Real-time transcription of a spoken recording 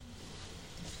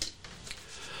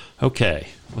Okay,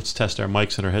 let's test our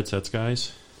mics and our headsets,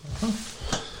 guys.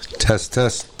 Test.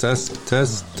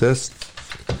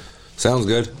 Sounds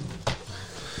good.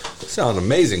 Sound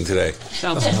amazing today.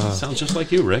 Sounds just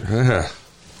like you, Rick. A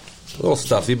little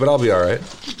stuffy, but I'll be all right.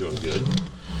 Doing good.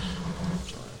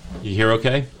 You hear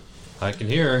okay? I can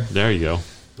hear. There you go.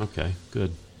 Okay,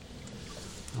 good.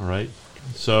 All right.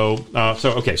 So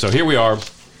here we are.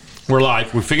 We're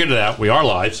live. We figured it out. We are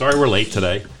live. Sorry we're late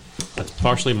today. That's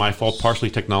partially my fault, partially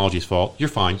technology's fault. You're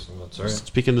fine. That's all right.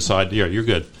 Speaking aside, yeah, you're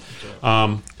good.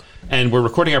 And we're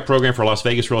recording our program for Las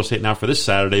Vegas Real Estate Now for this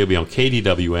Saturday. It'll be on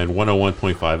KDWN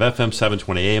 101.5 FM,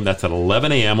 720 AM. That's at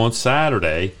 11 a.m. on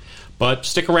Saturday. But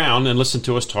stick around and listen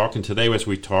to us talk. And today as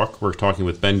we talk, we're talking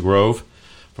with Ben Grove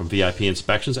from VIP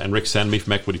Inspections and Rick Sendme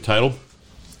from Equity Title.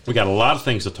 We got a lot of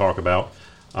things to talk about.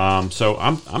 So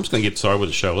I'm just going to get started with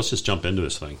the show. Let's just jump into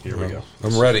this thing. Here we go.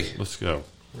 I'm ready. Let's go.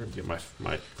 We're going to get my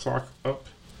clock up.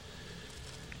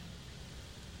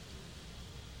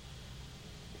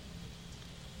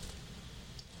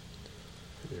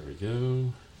 There we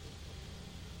go.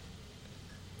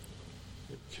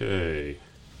 Okay.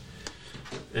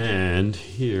 And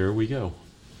here we go.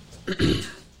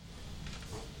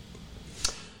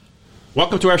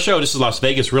 Welcome to our show. This is Las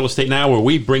Vegas Real Estate Now, where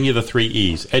we bring you the 3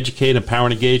 E's. Educate, empower,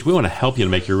 and engage. We want to help you to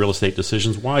make your real estate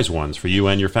decisions wise ones for you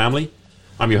and your family.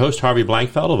 I'm your host, Harvey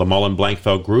Blankfeld of the Mullen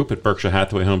Blankfeld Group at Berkshire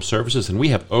Hathaway Home Services, and we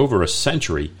have over a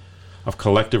century of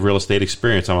collective real estate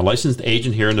experience. I'm a licensed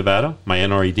agent here in Nevada. My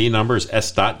NRED number is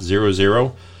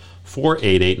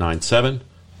S.00-48897.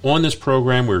 On this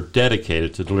program, we're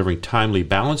dedicated to delivering timely,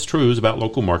 balanced truths about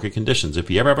local market conditions.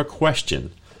 If you ever have a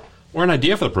question or an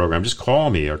idea for the program, just call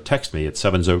me or text me at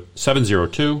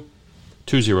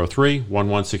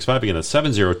 702-203-1165. Again, that's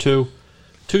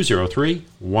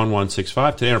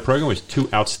 702-203-1165. Today on our program, we have 2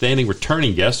 outstanding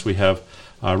returning guests. We have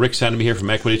Rick Sendme here from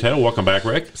Equity Title. Welcome back,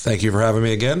 Rick. Thank you for having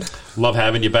me again. Love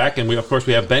having you back. And we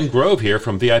have Ben Grove here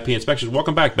from VIP Inspections.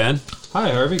 Welcome back, Ben.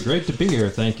 Hi, Harvey. Great to be here.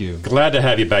 Thank you. Glad to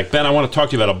have you back. Ben, I want to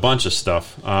talk to you about a bunch of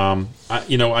stuff. I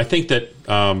think that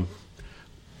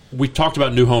we've talked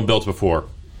about new home builds before.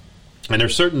 And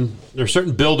there's certain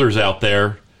builders out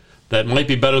there that might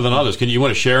be better than others. You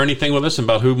want to share anything with us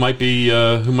about who might be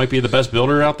the best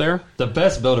builder out there? The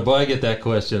best builder, boy, I get that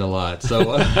question a lot.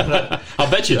 So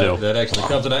I'll bet you do. That actually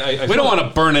comes. And we don't want to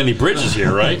burn any bridges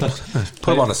here, right? Put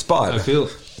them on a spot. I feel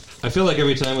like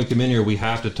every time we come in here, we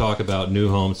have to talk about new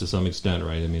homes to some extent,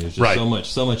 right? I mean, there's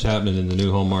just so much happening in the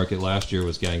new home market. Last year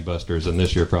was gangbusters, and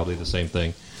this year probably the same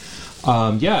thing. So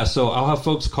I'll have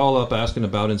folks call up asking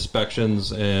about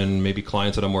inspections and maybe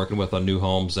clients that I'm working with on new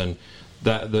homes, and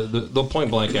that the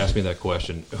point blank asked me that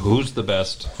question: who's the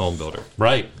best home builder?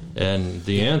 Right. And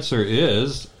the answer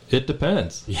is it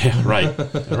depends. Yeah, right.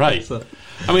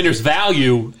 I mean, there's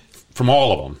value from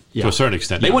all of them to a certain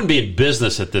extent. They wouldn't be in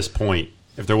business at this point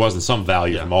if there wasn't some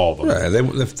value from all of them. Right.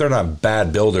 If they're not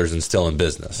bad builders and still in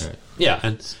business. Right. Yeah,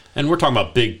 and we're talking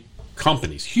about big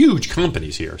companies, huge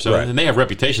companies here. So and they have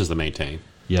reputations to maintain.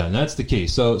 Yeah, and that's the key.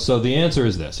 So the answer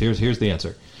is this. Here's the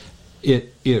answer.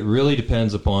 It really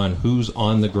depends upon who's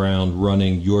on the ground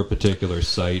running your particular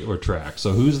site or track.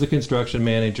 So who's the construction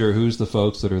manager? Who's the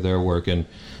folks that are there working?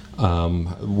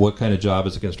 What kind of job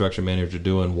is the construction manager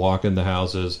doing? Walking the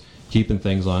houses, keeping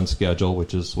things on schedule,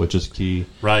 which is key.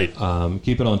 Right.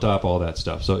 Keeping on top of all that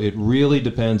stuff. So it really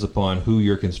depends upon who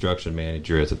your construction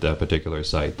manager is at that particular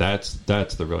site. That's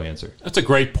the real answer. That's a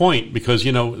great point because,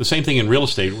 the same thing in real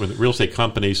estate with real estate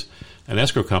companies and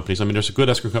escrow companies. I mean, there's good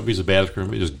escrow companies and bad escrow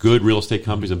companies. There's good real estate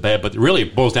companies and bad, but really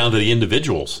it boils down to the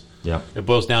individuals. Yeah. It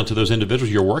boils down to those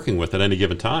individuals you're working with at any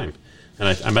given time. And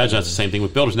I imagine that's the same thing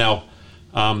with builders. Now,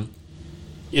 I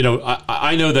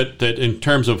know that in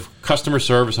terms of customer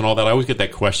service and all that, I always get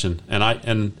that question.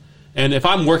 And if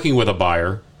I'm working with a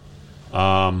buyer,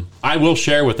 I will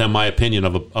share with them my opinion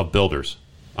of builders.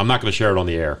 I'm not going to share it on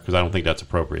the air because I don't think that's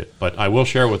appropriate. But I will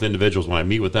share it with individuals when I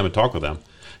meet with them and talk with them.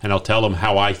 And I'll tell them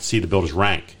how I see the builders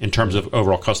rank in terms of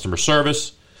overall customer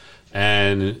service.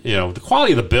 And, the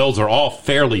quality of the builds are all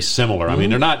fairly similar. I mean,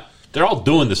 they're all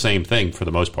doing the same thing for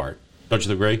the most part. Don't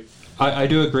you agree? I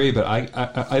do agree, but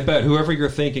I bet whoever you're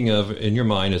thinking of in your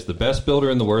mind is the best builder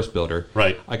and the worst builder.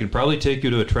 Right. I can probably take you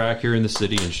to a track here in the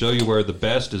city and show you where the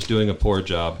best is doing a poor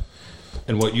job,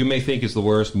 and what you may think is the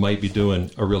worst might be doing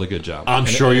a really good job. I'm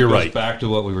sure you're right. Back to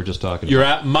what we were just talking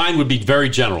about. Mine would be very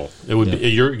general. It would be.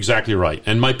 You're exactly right,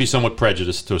 and might be somewhat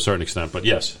prejudiced to a certain extent, but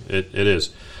yes, it is.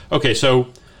 Okay, so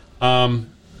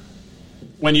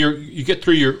when you get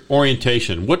through your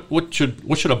orientation, what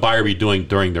should a buyer be doing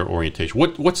during their orientation?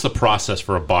 What's the process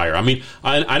for a buyer? I mean,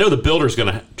 I know the builder's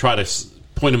going to try to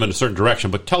point them in a certain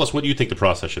direction. But tell us what you think the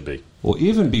process should be. Well,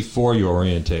 even before your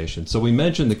orientation, so we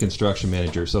mentioned the construction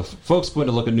manager. So folks going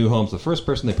to look at new homes, the first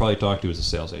person they probably talk to is a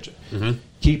sales agent. Mm-hmm.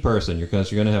 Key person,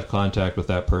 because you're going to have contact with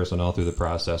that person all through the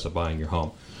process of buying your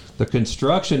home. The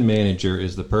construction manager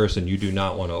is the person you do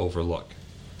not want to overlook.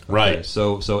 Okay? Right.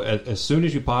 So as soon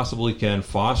as you possibly can,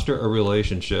 foster a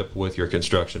relationship with your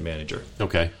construction manager.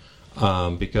 Okay.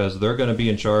 Because they're going to be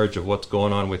in charge of what's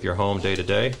going on with your home day to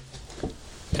day.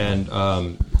 And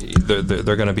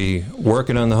they're going to be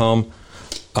working on the home.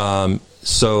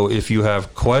 So if you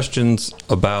have questions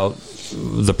about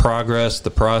the progress,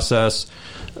 the process,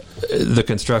 the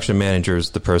construction manager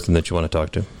is the person that you want to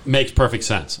talk to. Makes perfect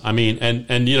sense. I mean,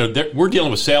 and we're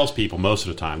dealing with salespeople most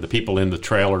of the time, the people in the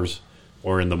trailers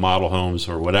or in the model homes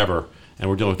or whatever, and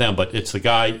we're dealing with them. But it's the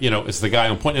guy, it's the guy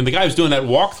on point. And the guy who's doing that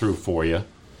walkthrough for you,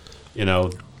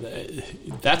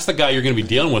 that's the guy you're going to be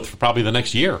dealing with for probably the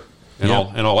next year. In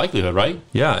all likelihood, right?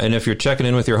 Yeah, and if you're checking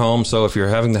in with your home, so if you're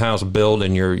having the house built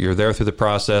and you're there through the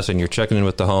process and you're checking in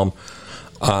with the home,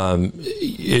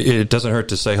 it doesn't hurt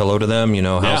to say hello to them,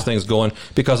 how's things going,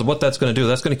 because what that's going to do,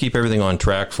 that's going to keep everything on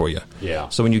track for you. Yeah.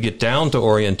 So when you get down to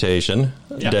orientation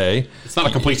day, it's not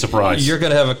a complete surprise. You're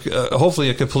going to have hopefully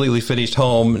a completely finished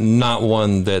home, not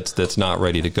one that's not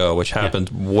ready to go, which happened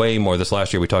way more this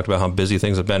last year. We talked about how busy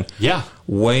things have been. Yeah.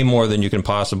 Way more than you can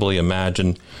possibly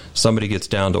imagine. Somebody gets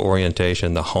down to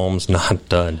orientation, the home's not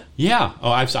done. Yeah.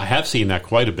 Oh, I have seen that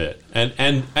quite a bit.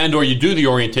 And or you do the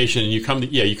orientation and you come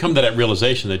to that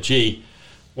realization that, gee,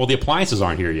 well, the appliances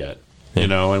aren't here yet,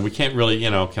 and we can't really,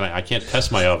 I can't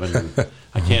test my oven, and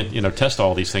I can't, test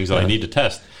all these things that I need to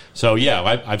test. So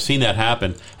I've seen that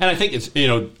happen, and I think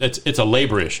it's a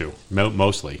labor issue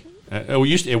mostly.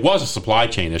 It was a supply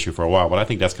chain issue for a while, but I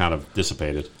think that's kind of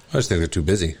dissipated. I just think they're too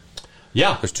busy.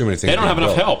 Yeah, there's too many things. They don't have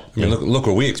enough help. I mean, look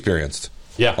what we experienced.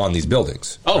 On these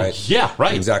buildings. Oh, right? Yeah,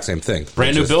 right. The exact same thing.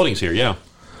 Brand new buildings here. Yeah.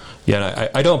 Yeah, and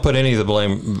I don't put any of the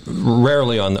blame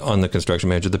rarely on the construction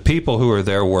manager. The people who are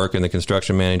there working, the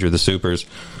construction manager, the supers,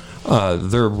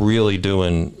 they're really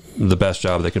doing the best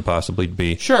job they could possibly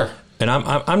be. Sure. And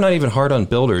I'm not even hard on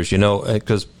builders,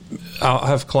 because I'll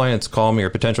have clients call me or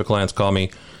potential clients call me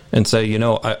and say,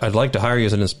 I'd like to hire you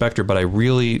as an inspector, but I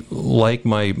really like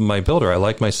my builder. I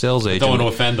like my sales agent. Don't want to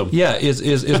offend them. Yeah,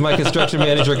 is my construction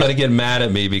manager going to get mad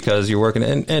at me because you're working?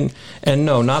 And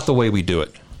no, not the way we do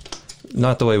it.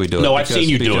 Not the way we do it. No, I've seen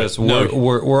you do it.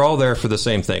 We're all there for the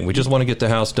same thing. We just want to get the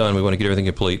house done. We want to get everything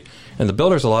complete. And the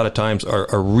builders a lot of times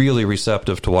are really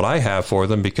receptive to what I have for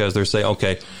them because they're saying,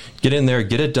 okay, get in there,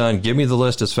 get it done, give me the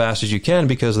list as fast as you can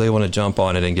because they want to jump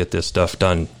on it and get this stuff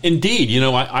done. Indeed.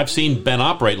 I've seen Ben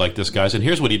operate like this, guys, and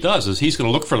here's what he does is he's going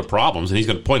to look for the problems and he's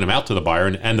going to point them out to the buyer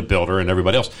and the builder and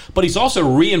everybody else. But he's also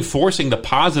reinforcing the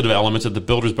positive elements that the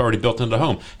builder's already built into the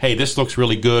home. Hey, this looks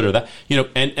really good or that,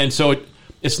 and so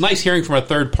it's nice hearing from a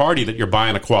third party that you're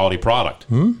buying a quality product.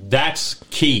 That's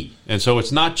key. And so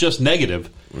it's not just negative.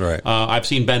 Right. I've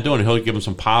seen Ben doing it. He'll give them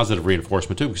some positive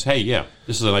reinforcement too because, hey,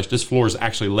 this floor is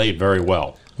actually laid very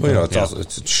well. Well,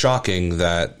 it's shocking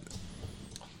that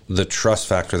the trust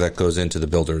factor that goes into the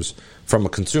builders from a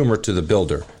consumer to the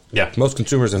builder. Yeah. Most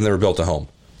consumers have never built a home.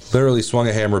 Literally swung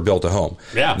a hammer, built a home.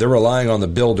 Yeah. They're relying on the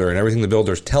builder and everything the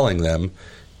builder's telling them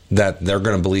that they're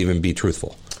going to believe and be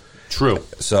truthful. True.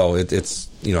 So it's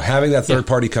having that third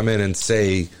party come in and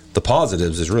say the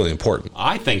positives is really important.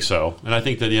 I think so, and I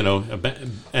think that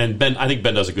Ben. I think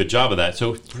Ben does a good job of that.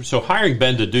 So hiring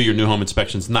Ben to do your new home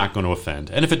inspection is not going to offend,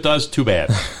 and if it does, too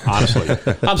bad. Honestly,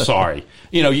 I'm sorry.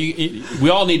 We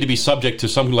all need to be subject to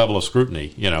some level of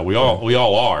scrutiny. We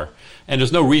all are, and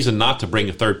there's no reason not to bring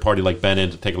a third party like Ben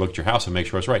in to take a look at your house and make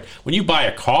sure it's right. When you buy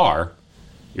a car,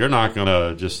 you're not going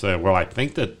to just say, "Well, I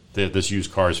think that this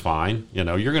used car is fine." You're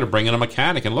going to bring in a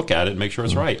mechanic and look at it and make sure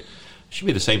it's right. It should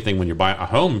be the same thing when you're buying a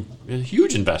home. A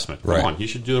huge investment. Come on, you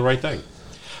should do the right thing.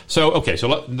 So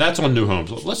that's on new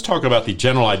homes. Let's talk about the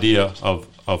general idea of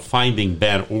finding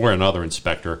Ben or another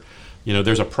inspector.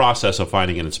 There's a process of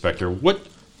finding an inspector.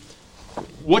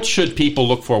 What should people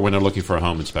look for when they're looking for a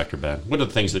home inspector, Ben? What are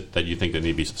the things that you think they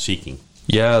need to be seeking?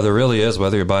 Yeah, there really is.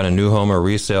 Whether you're buying a new home or a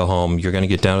resale home, you're going to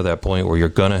get down to that point where you're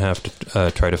going to have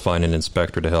to try to find an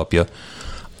inspector to help you.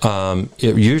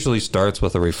 It usually starts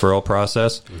with a referral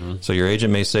process. Mm-hmm. So your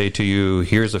agent may say to you,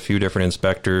 here's a few different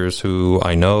inspectors who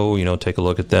I know, take a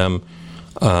look at them,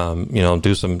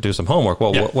 do some homework.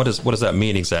 Well, what does that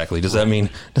mean exactly? Does that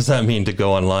mean to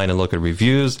go online and look at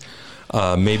reviews?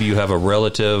 Maybe you have a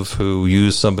relative who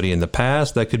used somebody in the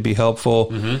past that could be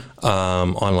helpful.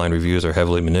 Online reviews are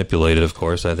heavily manipulated, of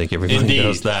course. I think everybody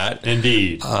knows that.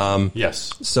 Indeed.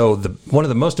 Yes. So one of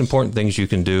the most important things you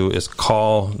can do is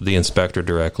call the inspector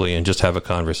directly and just have a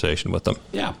conversation with them.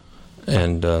 Yeah.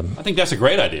 And I think that's a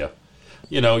great idea.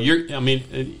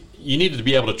 You need to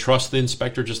be able to trust the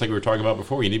inspector, just like we were talking about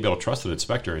before. You need to be able to trust an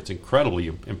inspector. It's incredibly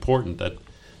important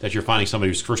that you're finding somebody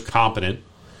who's first competent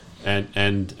and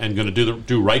going to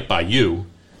do right by you,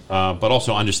 but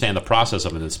also understand the process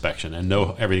of an inspection and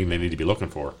know everything they need to be looking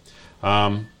for.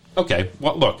 Okay.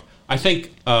 Well, look, I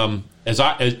think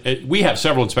we have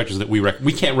several inspectors that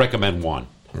we can't recommend one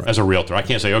as a realtor. I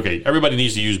can't say, okay, everybody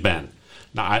needs to use Ben.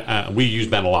 Now, we use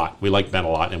Ben a lot. We like Ben a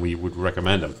lot, and we would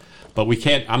recommend him. But we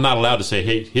can't. I'm not allowed to say,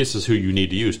 hey, this is who you need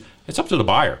to use. It's up to the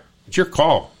buyer. It's your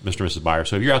call, Mr. and Mrs. Buyer.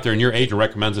 So if you're out there and your agent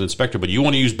recommends an inspector, but you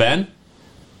want to use Ben,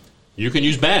 you can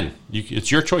use Ben.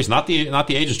 It's your choice, not the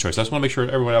agent's choice. I just want to make sure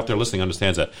everyone out there listening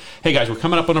understands that. Hey, guys, we're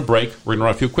coming up on a break. We're going to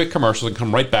run a few quick commercials and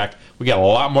come right back. We got a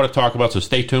lot more to talk about, so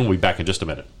stay tuned. We'll be back in just a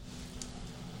minute.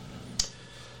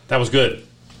 That was good.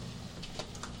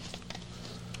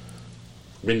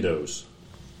 Windows.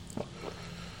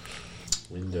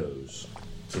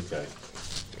 Okay.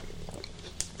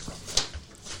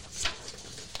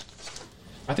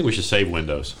 I think we should save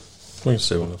Windows. We can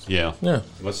save Windows. Yeah.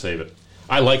 Let's save it.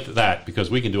 I liked that because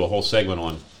we can do a whole segment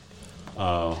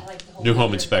on new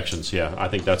home inspections. Yeah, I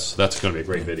think that's going to be a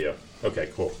great video. Okay,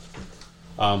 cool.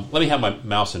 Let me have my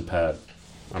mouse and pad.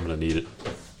 I'm going to need it.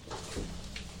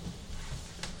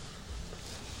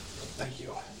 Thank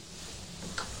you.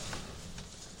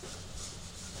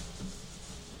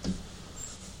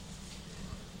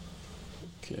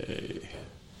 Okay.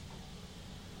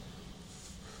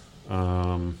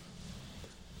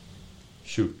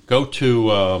 Go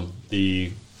to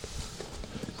the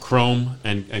Chrome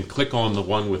and click on the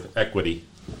one with equity.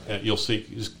 You'll see.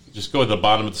 Just go to the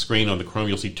bottom of the screen on the Chrome.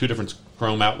 You'll see two different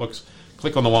Chrome outlooks.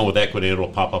 Click on the one with equity. It'll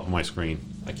pop up on my screen.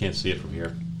 I can't see it from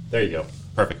here. There you go.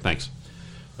 Perfect. Thanks.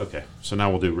 Okay. So now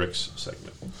we'll do Rick's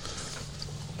segment.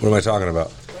 What am I talking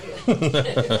about?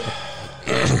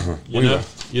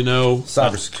 You know,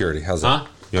 cybersecurity. How's that?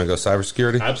 You want to go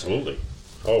cybersecurity? Absolutely.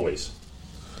 Always.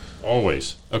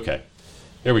 Okay.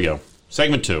 Here we go.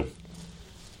 Segment 2.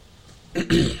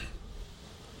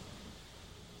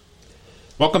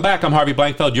 Welcome back. I'm Harvey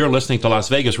Blankfeld. You're listening to Las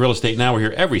Vegas Real Estate Now. We're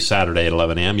here every Saturday at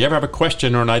 11 a.m. You ever have a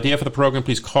question or an idea for the program,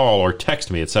 please call or text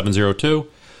me at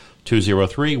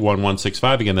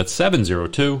 702-203-1165. Again, that's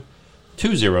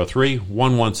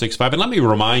 702-203-1165. And let me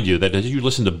remind you that as you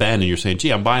listen to Ben and you're saying,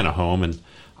 gee, I'm buying a home and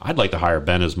I'd like to hire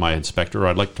Ben as my inspector, or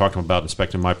I'd like to talk to him about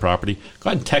inspecting my property, go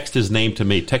ahead and text his name to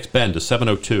me. Text Ben to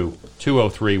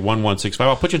 702-203-1165.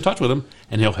 I'll put you in touch with him,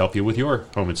 and he'll help you with your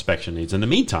home inspection needs. In the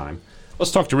meantime, let's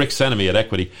talk to Rick Senemy at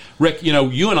Equity. Rick,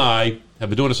 you and I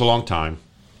have been doing this a long time.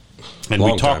 And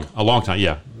we talk a long time.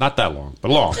 Yeah, not that long,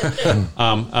 but long.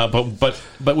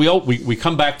 But we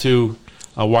come back to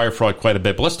wire fraud quite a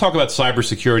bit. But let's talk about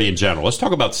cybersecurity in general. Let's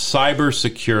talk about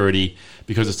cybersecurity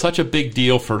because it's such a big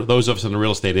deal for those of us in the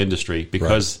real estate industry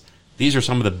because these are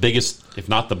some of the biggest, if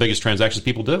not the biggest transactions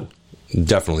people do.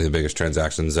 Definitely the biggest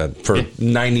transactions that for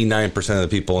 99% of the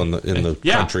people in the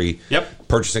country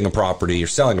purchasing a property or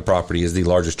selling a property is the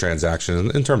largest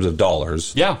transaction in terms of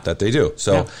dollars that they do.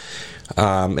 So,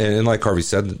 and like Harvey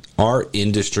said, our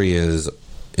industry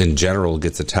in general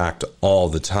gets attacked all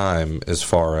the time as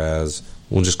far as,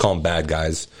 we'll just call them bad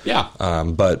guys.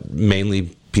 But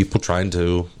mainly people trying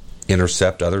to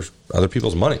intercept other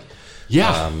people's money.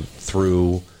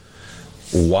 Through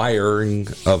wiring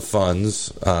of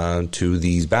funds to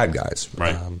these bad guys.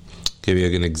 Give you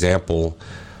an example.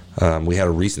 We had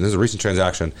this is a recent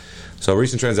transaction. So a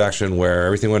recent transaction where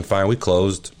everything went fine. We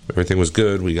closed. Everything was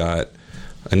good. We got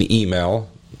an email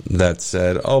that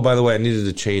said, oh, by the way, I needed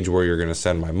to change where you're going to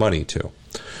send my money to.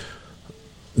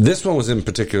 This one was in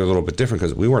particular a little bit different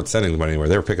because we weren't sending the money anywhere.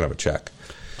 They were picking up a check.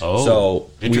 Oh,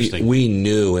 so interesting. We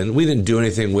knew, and we didn't do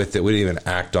anything with it. We didn't even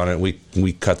act on it. We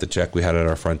cut the check. We had it at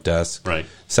our front desk.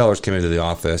 Sellers came into the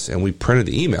office, and we printed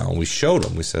the email, and we showed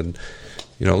them. We said,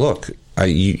 look,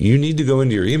 you need to go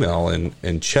into your email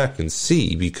and check and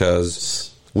see because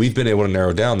we've been able to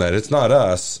narrow down that it's not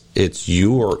us, it's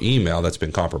your email that's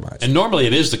been compromised. And normally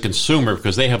it is the consumer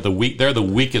because they're the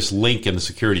weakest link in the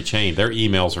security chain. Their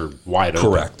emails are wide open.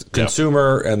 Correct.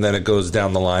 Consumer, and then it goes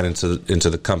down the line into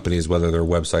the companies, whether their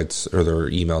websites or their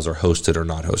emails are hosted or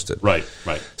not hosted. Right.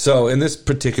 So in this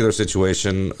particular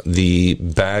situation, the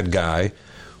bad guy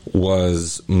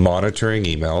was monitoring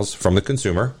emails from the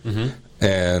consumer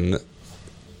and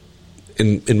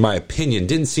in my opinion,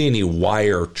 didn't see any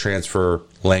wire transfer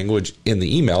language in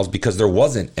the emails because there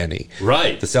wasn't any.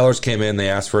 Right. The sellers came in, they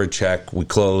asked for a check, we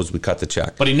closed, we cut the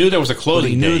check. But he knew there was a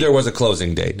closing date. He knew there was a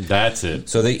closing date. That's it.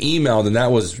 So they emailed, and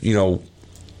that was,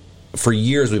 for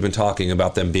years we've been talking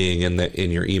about them being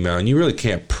in your email, and you really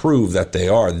can't prove that they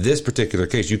are. This particular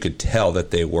case, you could tell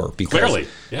that they were because clearly,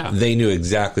 yeah. They knew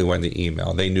exactly when to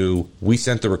email. They knew we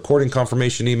sent the recording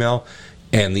confirmation email,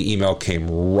 and the email came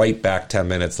right back 10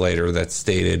 minutes later that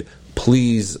stated,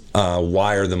 please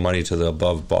wire the money to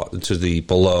the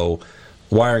below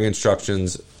wiring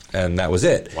instructions, and that was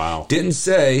it. Wow. Didn't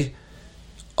say,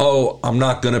 oh, I'm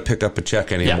not going to pick up a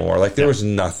check anymore. Yeah. There was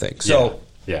nothing. So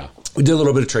yeah. We did a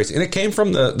little bit of tracing, and it came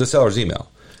from the seller's email.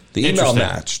 The email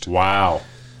matched. Wow.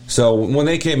 So when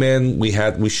they came in,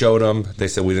 we showed them. They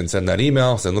said we didn't send that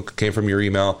email. I said, look, it came from your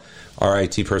email. Our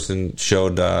IT person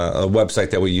showed a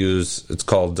website that we use. It's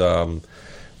called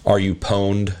Are You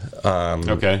Pwned?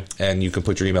 Okay. And you can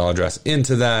put your email address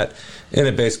into that, and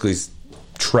it basically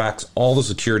tracks all the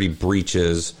security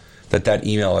breaches that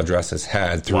email address has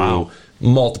had through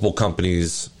multiple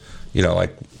companies,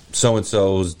 like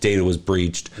so-and-so's data was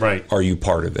breached. Right. Are you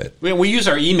part of it? We use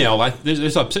our email. I'm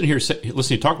sitting here listening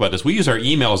to you talk about this. We use our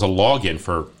email as a login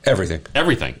for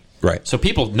everything. Right. So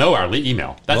people know our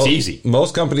email. That's easy.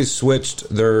 Most companies switched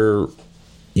their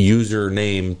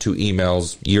username to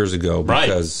emails years ago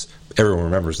because everyone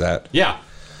remembers that. Yeah.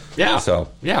 Yeah. So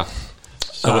yeah.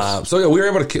 So we were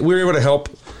able to help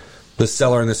the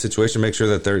seller in this situation make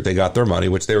sure that they got their money,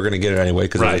 which they were going to get it anyway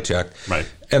because of the check.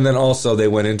 Right. And then also they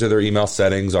went into their email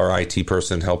settings. Our IT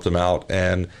person helped them out,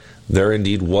 and there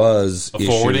indeed was a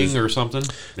forwarding or something.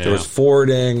 Yeah. There was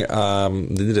forwarding.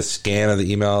 They did a scan of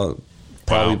the email.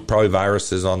 Probably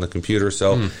viruses on the computer.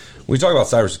 So when we talk about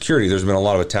cybersecurity, there's been a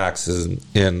lot of attacks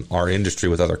in our industry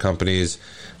with other companies,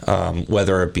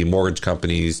 whether it be mortgage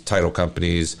companies, title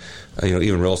companies,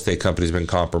 even real estate companies have been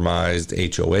compromised,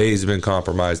 HOAs have been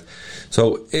compromised.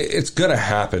 So it's going to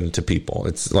happen to people.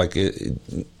 It's like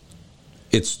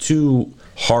it's too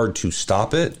hard to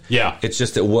stop it. Yeah. It's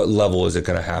just at what level is it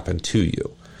going to happen to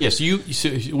you? Yeah, so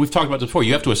we've talked about this before.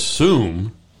 You have to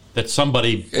assume that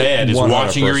somebody bad is 100%.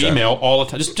 Watching your email all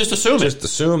the time. Just assume it. Just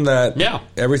assume that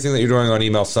everything that you're doing on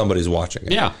email, somebody's watching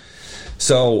it. Yeah.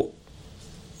 So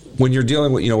when you're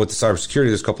dealing with with the cybersecurity,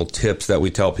 there's a couple tips that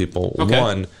we tell people. Okay.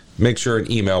 One, make sure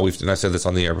an email, and I said this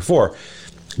on the air before,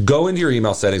 go into your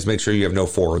email settings, make sure you have no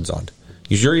forwards on.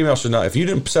 Because your email should not, if you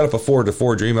didn't set up a forward to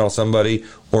forward your email to somebody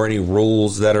or any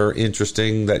rules that are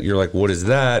interesting that you're like, what is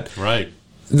that? Right.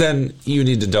 Then you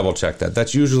need to double check that.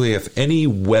 That's usually if any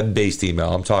web-based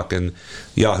email, I'm talking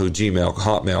Yahoo, Gmail,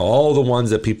 Hotmail, all the ones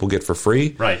that people get for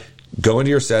free. Right. Go into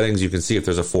your settings. You can see if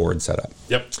there's a forward set up.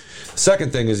 Yep.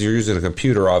 Second thing is you're using a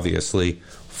computer, obviously,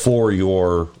 for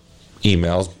your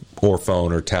emails or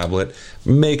phone or tablet.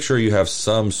 Make sure you have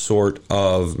some sort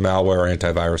of malware or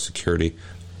antivirus security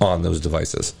on those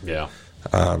devices. Yeah.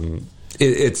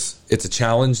 It's a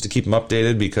challenge to keep them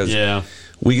updated because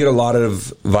we get a lot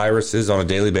of viruses on a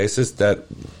daily basis that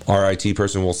our IT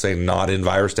person will say not in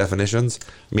virus definitions,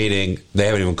 meaning they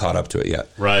haven't even caught up to it yet.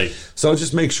 Right. So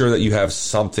just make sure that you have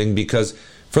something because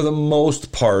for the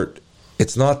most part,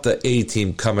 it's not the A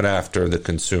team coming after the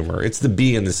consumer. It's the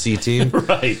B and the C team.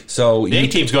 Right. So the A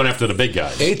team's going after the big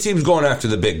guys. A team's going after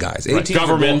the big guys. Right.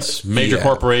 Governments, major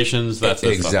corporations. That's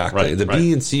exactly. Right. The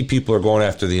B and C people are going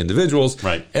after the individuals.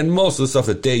 Right. And most of the stuff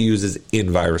that they use is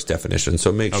in virus definition.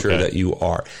 So make sure that you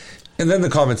are. And then the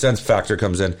common sense factor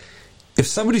comes in. If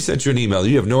somebody sent you an email,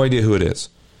 you have no idea who it is,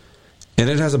 and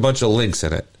it has a bunch of links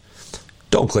in it,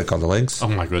 don't click on the links. Oh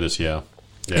my goodness, yeah.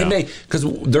 It may, because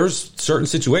there's certain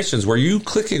situations where you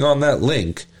clicking on that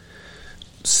link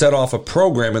set off a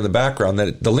program in the background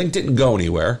that the link didn't go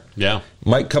anywhere. Yeah.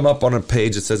 Might come up on a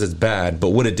page that says it's bad, but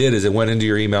what it did is it went into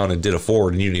your email and it did a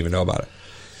forward and you didn't even know about it.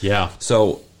 Yeah.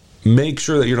 So make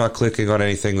sure that you're not clicking on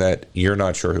anything that you're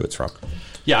not sure who it's from.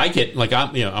 Yeah, I get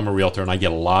I'm a realtor and I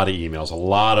get a lot of emails, a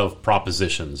lot of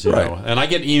propositions, you know. And I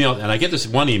get email and I get this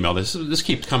one email. This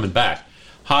keeps coming back.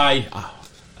 Hi,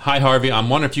 Harvey. I'm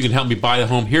wondering if you can help me buy the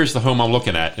home. Here's the home I'm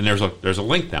looking at, and there's a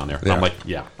link down there. And I'm like,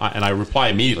 and I reply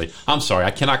immediately. I'm sorry,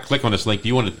 I cannot click on this link. Do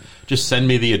you want to just send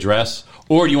me the address,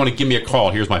 or do you want to give me a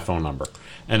call? Here's my phone number,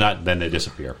 and then they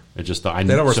disappear. It just they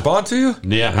don't respond to you.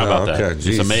 Yeah, how about that?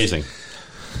 Geez. It's amazing.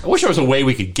 I wish there was a way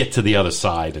we could get to the other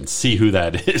side and see who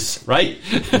that is. Right?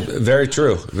 Very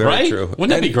true. Very true. Wouldn't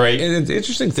that be great? And the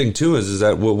interesting thing too is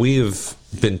that what we have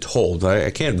been told. I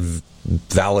can't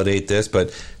validate this, but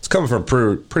it's coming from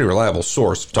a pretty reliable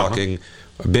source. Talking,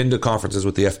 I've been to conferences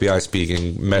with the FBI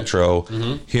speaking, Metro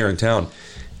here in town.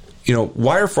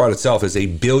 Wire fraud itself is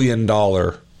 $1 billion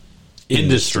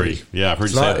industry. Yeah, I've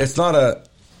heard you say that. It's not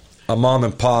a a mom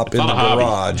and pop in the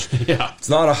garage. Yeah. It's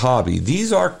not a hobby.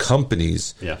 These are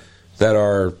companies that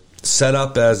are set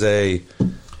up as a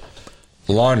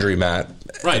laundromat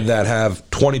that have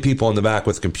 20 people in the back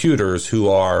with computers who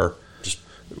are just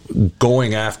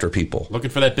going after people.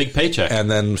 Looking for that big paycheck.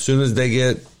 And then as soon as they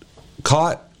get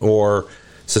caught or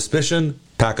suspicion,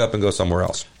 pack up and go somewhere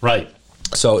else. Right.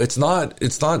 So it's not,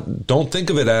 don't think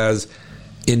of it as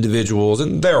individuals,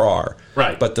 and there are.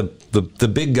 Right. But the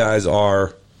big guys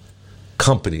are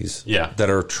companies that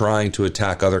are trying to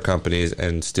attack other companies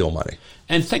and steal money.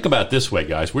 And think about it this way,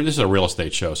 guys. This is a real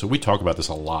estate show, so we talk about this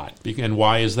a lot. And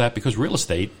why is that? Because real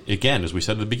estate, again, as we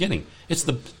said at the beginning, it's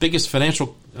the biggest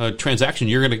financial transaction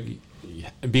you're going to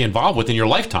be involved with in your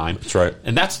lifetime. That's right.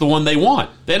 And that's the one they want.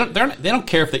 They don't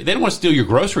care if they don't want to steal your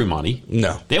grocery money.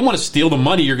 No. They want to steal the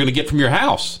money you're going to get from your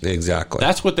house. Exactly.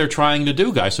 That's what they're trying to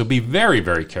do, guys. So be very,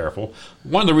 very careful.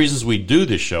 One of the reasons we do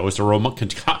this show is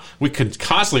we can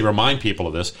constantly remind people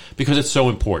of this because it's so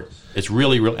important. It's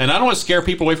really, and I don't want to scare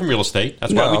people away from real estate.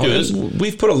 That's why we do this.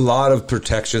 We've put a lot of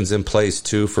protections in place,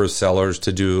 too, for sellers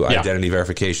to do identity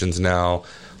verifications now.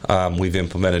 We've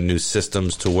implemented new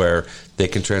systems to where they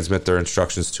can transmit their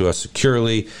instructions to us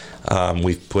securely.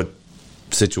 We've put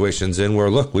situations in where,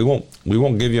 look, we won't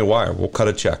give you a wire. We'll cut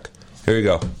a check. Here you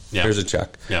go. Yeah. Here's a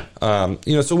check. Yeah.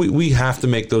 So we have to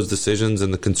make those decisions,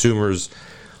 and the consumers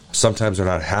sometimes are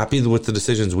not happy with the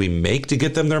decisions we make to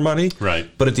get them their money.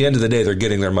 Right. But at the end of the day, they're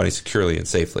getting their money securely and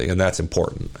safely, and that's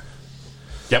important.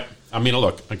 Yep. I mean,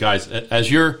 look, guys,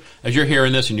 as you're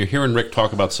hearing this and you're hearing Rick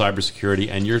talk about cybersecurity,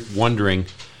 and you're wondering,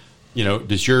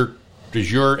 does your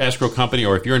escrow company,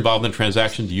 or if you're involved in a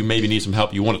transaction, do you maybe need some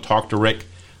help? You want to talk to Rick,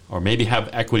 or maybe have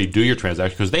Equity do your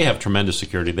transaction, because they have tremendous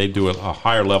security. They do a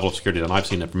higher level of security than I've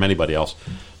seen it from anybody else.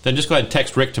 Then just go ahead and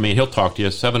text Rick to me, and he'll talk to you,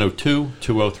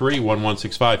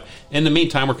 702-203-1165. In the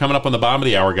meantime, we're coming up on the bottom of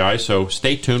the hour, guys, so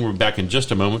stay tuned. We'll be back in just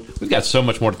a moment. We've got so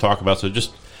much more to talk about, so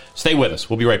just stay with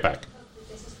us. We'll be right back.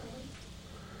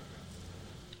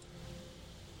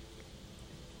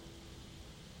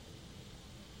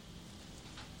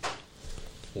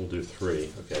 We'll do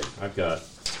 3. Okay, I've got.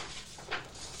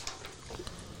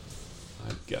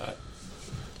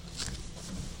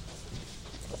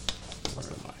 Where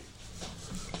am I?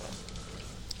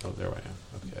 Oh, there I am.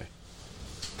 Okay.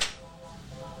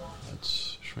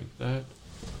 Let's shrink that.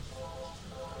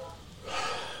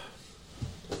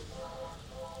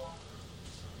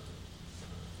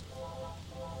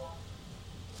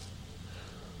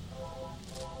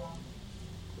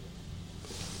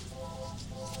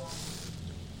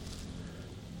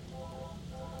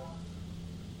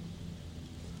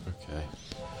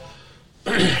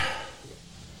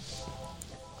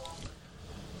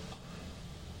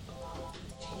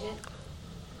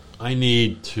 I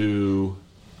need to.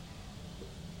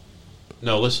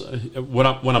 No, listen. When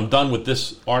I'm done with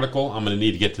this article, I'm going to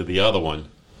need to get to the other one.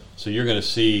 So you're going to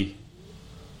see.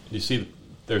 You see,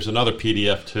 there's another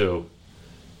PDF too,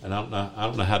 and I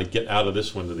don't know how to get out of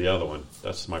this one to the other one.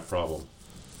 That's my problem.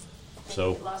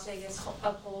 So Las Vegas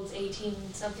upholds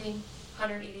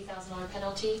 $180,000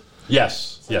 penalty.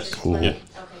 Yes. So yes. Cool. Yeah. Okay.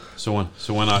 So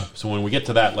when we get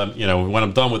to that, when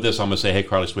I'm done with this, I'm going to say, hey,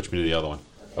 Carly, switch me to the other one.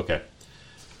 Okay.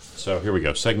 So here we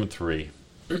go. Segment 3.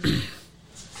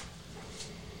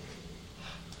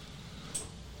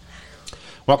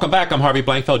 Welcome back. I'm Harvey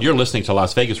Blankfeld. You're listening to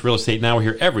Las Vegas Real Estate Now. We're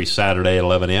here every Saturday at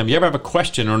 11 a.m. You ever have a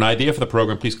question or an idea for the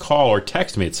program, please call or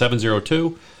text me at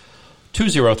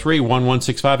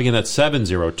 702-203-1165. Again, that's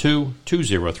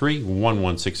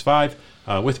 702-203-1165.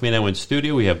 With me now in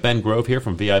studio, we have Ben Grove here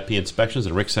from VIP Inspections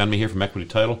and Rick Senme here from Equity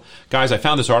Title. Guys, I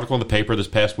found this article in the paper this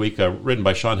past week, written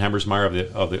by Sean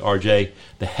Hammersmeyer of the RJ.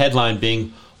 The headline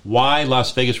being, Why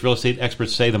Las Vegas Real Estate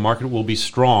Experts Say the Market Will Be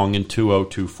Strong in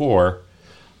 2024.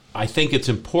 I think it's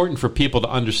important for people to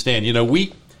understand.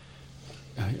 We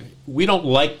don't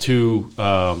like to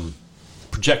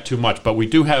project too much, but we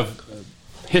do have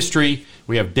history,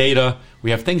 we have data,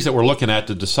 we have things that we're looking at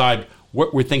to decide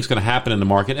what we think is going to happen in the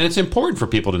market, and it's important for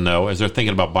people to know as they're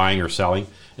thinking about buying or selling.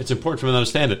 It's important for them to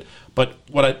understand it. But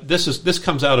this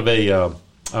comes out of a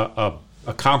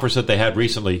conference that they had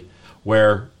recently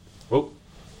where, what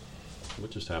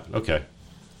just happened? Okay,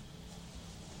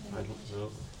 I don't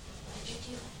know.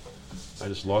 I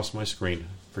just lost my screen.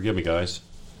 Forgive me, guys.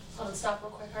 Hold on, stop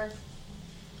real quick, Harv.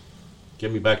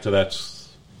 Get me back to that.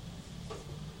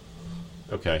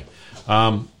 Okay.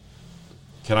 Can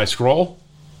I scroll?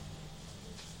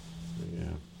 Yeah.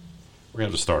 We're going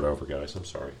to have to start over, guys. I'm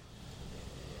sorry.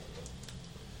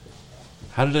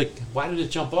 Why did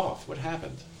it jump off? What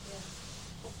happened?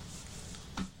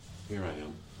 Yeah. Here I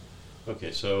am.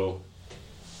 Okay, so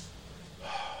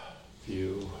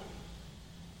view.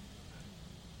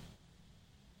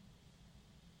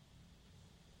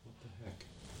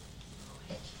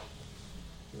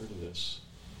 Where did this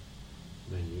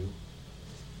menu?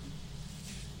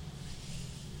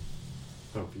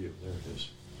 Oh, view. There it is.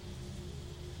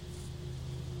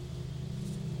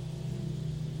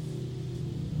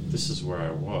 This is where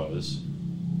I was.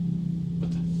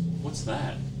 What's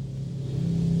that?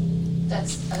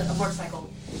 That's a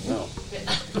motorcycle. Oh.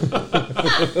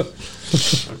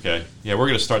 Okay. Yeah, we're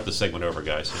going to start the segment over,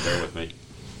 guys, so bear with me.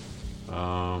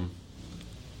 Let's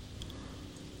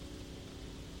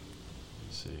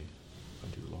see. If I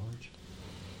do large?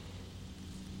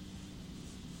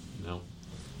 No.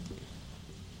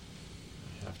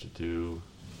 I have to do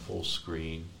full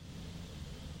screen.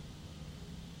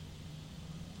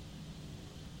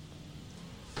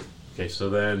 Okay, so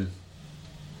then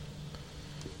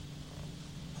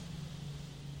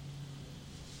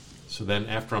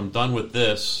after I'm done with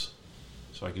this,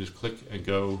 so I can just click and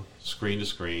go screen to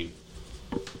screen.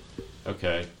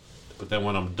 Okay, but then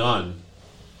when I'm done,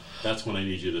 that's when I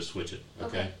need you to switch it.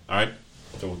 Okay. All right.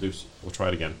 So we'll try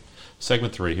it again.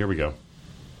 Segment 3. Here we go.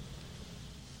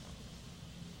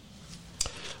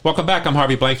 Welcome back. I'm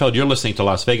Harvey Blankfeld. You're listening to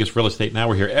Las Vegas Real Estate Now.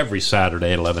 We're here every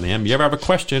Saturday at 11 a.m. You ever have a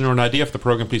question or an idea for the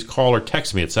program, please call or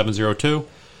text me at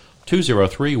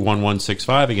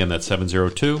 702-203-1165. Again, that's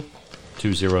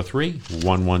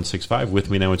 702-203-1165. With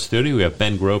me now in studio, we have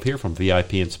Ben Grove here from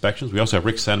VIP Inspections. We also have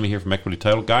Rick Senemy here from Equity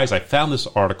Title. Guys, I found this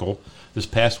article this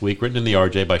past week, written in the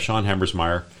RJ by Sean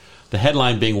Hemmersmeyer. The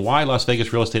headline being, Why Las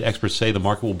Vegas Real Estate Experts Say the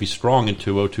Market Will Be Strong in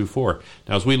 2024.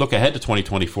 Now, as we look ahead to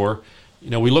 2024,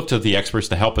 we look to the experts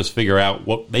to help us figure out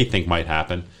what they think might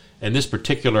happen. In this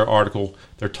particular article,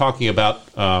 they're talking about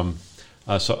a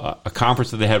conference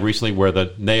that they had recently where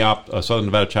the NAIOP, Southern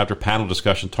Nevada Chapter panel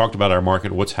discussion talked about our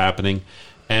market, what's happening.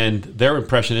 And their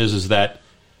impression is that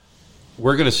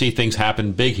we're going to see things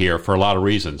happen big here for a lot of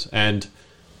reasons. And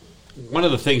one of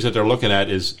the things that they're looking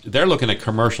at is they're looking at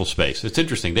commercial space. It's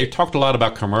interesting. They've talked a lot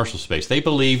about commercial space. They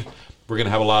believe we're going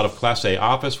to have a lot of Class A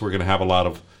office. We're going to have a lot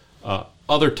of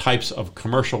other types of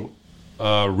commercial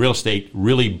real estate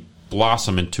really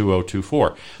blossom in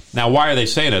 2024. Now, why are they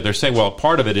saying that? They're saying, well,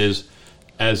 part of it is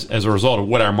as a result of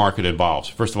what our market involves.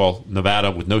 First of all,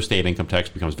 Nevada with no state income tax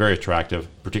becomes very attractive,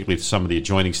 particularly to some of the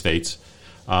adjoining states.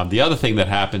 The other thing that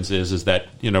happens is that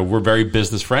we're very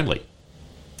business friendly.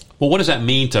 Well, what does that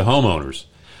mean to homeowners?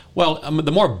 Well,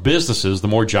 the more businesses, the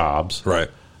more jobs. Right.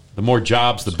 The more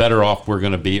jobs, the better off we're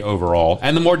going to be overall,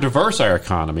 and the more diverse our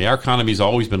economy. Our economy has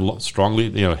always been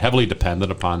strongly, heavily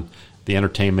dependent upon the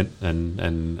entertainment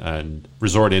and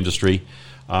resort industry.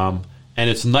 And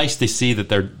it's nice to see that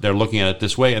they're looking at it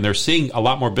this way, and they're seeing a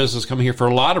lot more business coming here for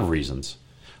a lot of reasons.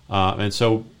 And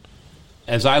so,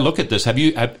 as I look at this,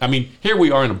 here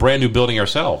we are in a brand new building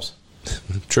ourselves.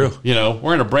 True.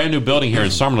 We're in a brand new building here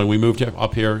in Summerlin. We moved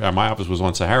up here. My office was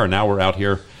on Sahara. Now we're out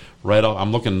here.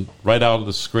 I'm looking right out of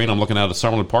the screen. I'm looking out at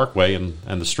Summerlin Parkway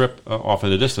and the Strip off in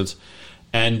the distance.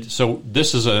 And so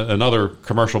this is another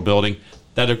commercial building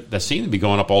that seems to be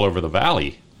going up all over the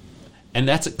valley. And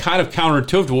that's kind of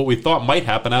counterintuitive to what we thought might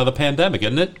happen out of the pandemic,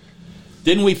 isn't it?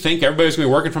 Didn't we think everybody's going to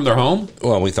be working from their home?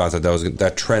 Well, we thought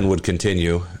that trend would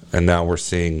continue, and now we're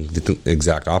seeing the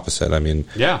exact opposite.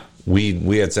 Yeah,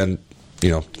 we had sent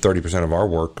 30% of our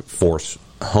workforce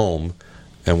home.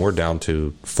 And we're down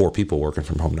to 4 people working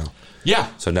from home now. Yeah.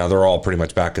 So now they're all pretty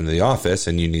much back into the office,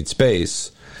 and you need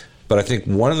space. But I think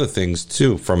one of the things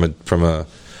too, from a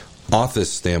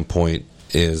office standpoint,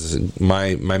 is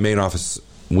my main office.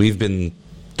 3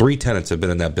 tenants have been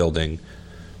in that building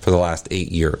for the last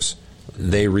 8 years.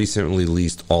 They recently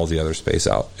leased all the other space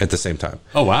out at the same time.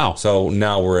 Oh wow! So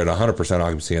now we're at 100%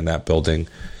 occupancy in that building.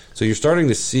 So you're starting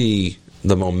to see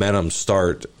the momentum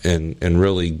start and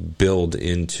really build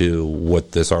into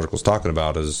what this article is talking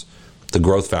about is the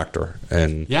growth factor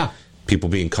and people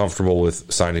being comfortable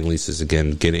with signing leases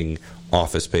again, getting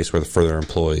office space for their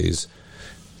employees.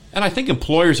 And I think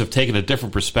employers have taken a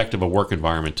different perspective of work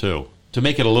environment too, to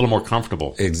make it a little more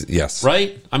comfortable. Yes.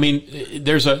 Right?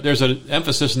 There's an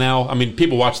emphasis now.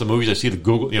 People watch the movies. I see the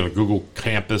Google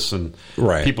campus and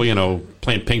people,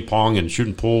 playing ping pong and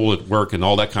shooting pool at work and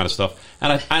all that kind of stuff.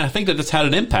 And I think that it's had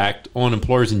an impact on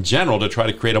employers in general to try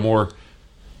to create a more,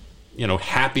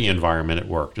 happy environment at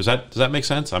work. Does that make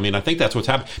sense? I think that's what's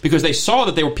happened because they saw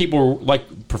that people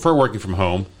prefer working from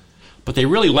home, but they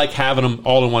really like having them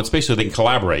all in one space so they can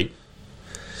collaborate.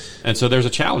 And so there's a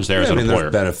challenge there as an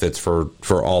employer. There's benefits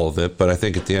for all of it, but I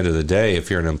think at the end of the day, if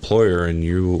you're an employer and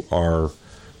you are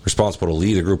responsible to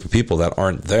lead a group of people that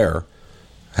aren't there,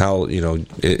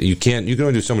 you can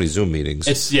only do so many Zoom meetings.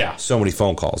 So many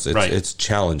phone calls. It's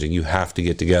challenging. You have to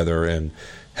get together and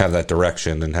have that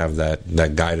direction and have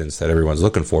that guidance that everyone's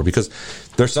looking for because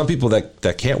there's some people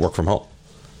that can't work from home.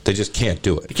 They just can't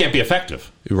do it. They can't be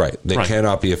effective. Right. They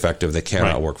cannot be effective. They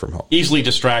cannot work from home. Easily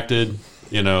distracted,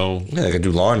 Yeah, they can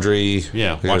do laundry.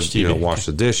 Yeah, watch TV. Wash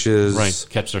the dishes. Right.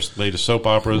 Catch their latest soap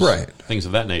operas. Right. Things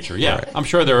of that nature. Yeah. Right. I'm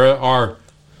sure there are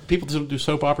people who do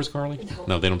soap operas, Carly?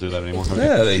 No, they don't do that anymore. Okay.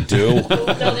 Yeah, they do. No,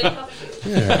 they probably do.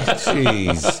 Yeah,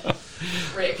 jeez.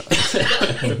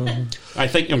 I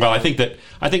think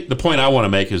the point I want to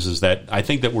make is that I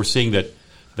think that we're seeing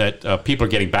that people are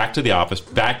getting back to the office,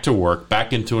 back to work,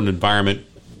 back into an environment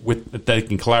that they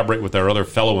can collaborate with their other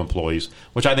fellow employees,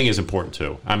 which I think is important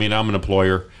too. I mean, I'm an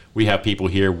employer. We have people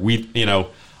here.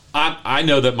 I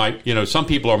know that some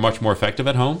people are much more effective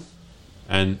at home,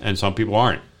 and some people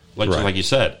aren't. Like you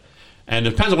said, and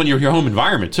it depends on your home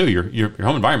environment too. Your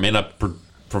home environment may not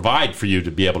provide for you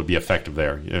to be able to be effective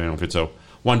there. If it's a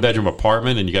 1-bedroom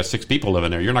apartment and you got 6 people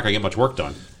living there, you're not going to get much work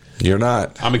done. You're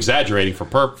not. I'm exaggerating for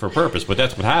purpose, but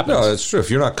that's what happens. No, it's true. If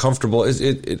you're not comfortable, I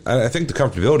think the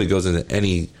comfortability goes into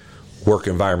any work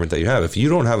environment that you have. If you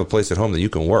don't have a place at home that you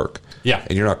can work,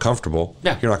 and you're not comfortable,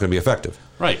 you're not going to be effective.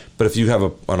 Right. But if you have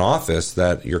an office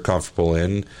that you're comfortable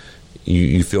in,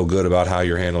 you feel good about how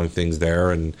you're handling things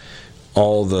there, and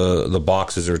all the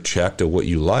boxes are checked of what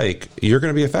you like, you're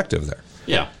going to be effective there.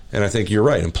 Yeah. And I think you're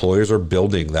right. Employers are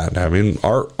building that. I mean,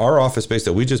 our office space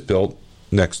that we just built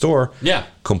next door,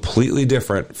 completely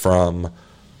different from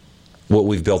what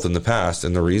we've built in the past.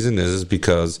 And the reason is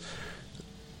because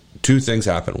 2 things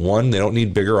happen. One, they don't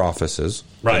need bigger offices.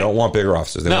 Right. They don't want bigger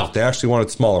offices. They actually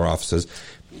wanted smaller offices.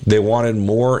 They wanted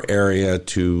more area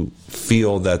to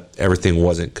feel that everything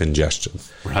wasn't congestion.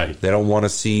 Right. They don't want to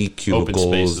see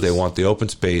cubicles. They want the open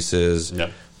spaces.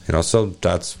 Yep. So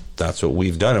that's what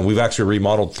we've done. And we've actually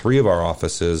remodeled 3 of our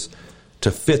offices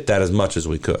to fit that as much as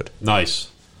we could. Nice.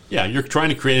 Yeah, you're trying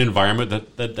to create an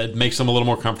environment that makes them a little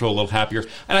more comfortable, a little happier.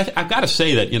 And I've got to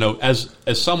say that,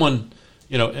 as someone,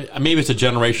 maybe it's a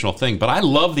generational thing, but I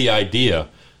love the idea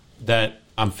that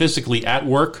I'm physically at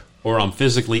work or I'm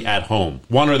physically at home,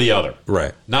 one or the other.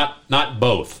 Right. Not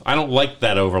both. I don't like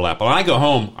that overlap. When I go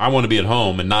home, I want to be at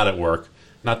home and not at work.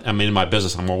 In my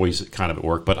business, I'm always kind of at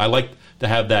work, but I like to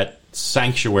have that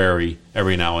sanctuary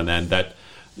every now and then, that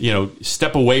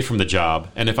step away from the job.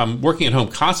 And if I'm working at home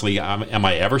constantly, am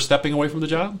I ever stepping away from the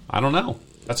job? I don't know.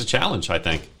 That's a challenge, I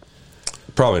think.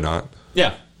 Probably not.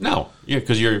 Yeah. No.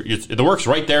 Because the work's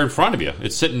right there in front of you.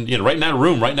 It's sitting right in that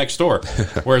room right next door.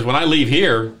 Whereas when I leave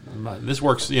here, this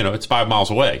work's, it's 5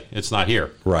 miles away. It's not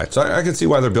here. Right. So I can see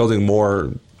why they're building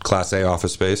more Class A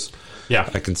office space. Yeah.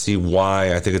 I can see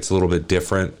why. I think it's a little bit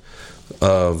different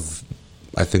I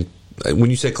think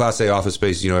when you say Class A office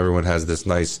space, everyone has this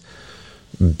nice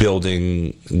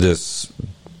building, this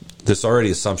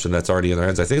already assumption that's already in their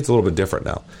heads. I think it's a little bit different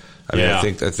now. I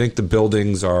think the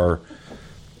buildings are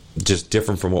just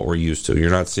different from what we're used to. You're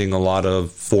not seeing a lot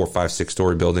of 4, 5, 6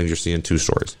 story buildings. You're seeing 2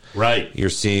 stories. Right. You're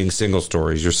seeing single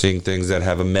stories. You're seeing things that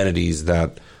have amenities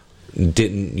that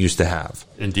didn't used to have.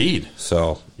 Indeed.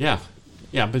 So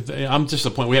yeah, but I'm just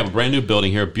at the point, we have a brand new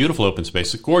building here, a beautiful open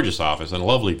space, a gorgeous office, and a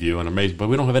lovely view, and amazing. But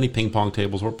we don't have any ping pong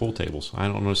tables or pool tables. I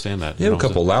don't understand that. You have a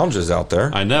couple lounges out there.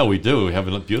 I know we do. We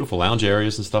have beautiful lounge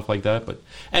areas and stuff like that.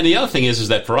 And the other thing is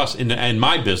that for us in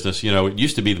my business, it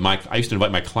used to be I used to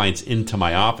invite my clients into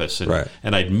my office,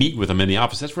 and I'd meet with them in the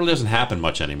office. That really doesn't happen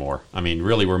much anymore. I mean,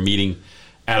 really, we're meeting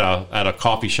at a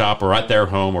coffee shop or at their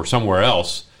home or somewhere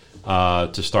else.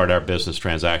 To start our business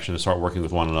transaction and start working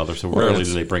with one another. So rarely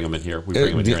do they bring them in here. We bring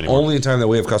them in here anymore. The only time that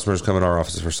we have customers come in our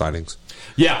office is for signings.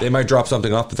 Yeah. They might drop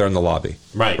something off, but they're in the lobby.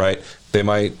 Right. They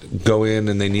might go in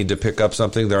and they need to pick up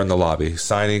something. They're in the lobby.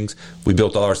 Signings, we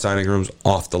built all our signing rooms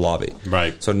off the lobby.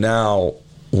 Right. So now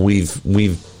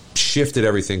we've shifted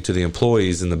everything to the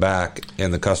employees in the back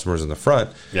and the customers in the front.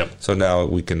 Yep. So now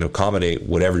we can accommodate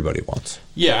what everybody wants.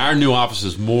 Yeah, our new office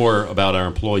is more about our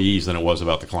employees than it was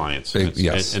about the clients.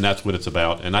 Yes. And that's what it's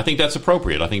about. And I think that's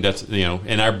appropriate. I think that's,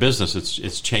 in our business,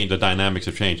 it's changed. The dynamics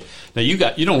have changed. Now, you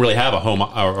don't really have a home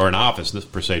or an office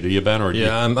per se, do you, Ben? Or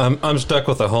I'm stuck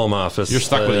with a home office. You're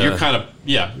stuck with it. You're kind of,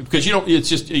 because it's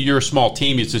just, you're a small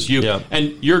team. It's just you. Yeah.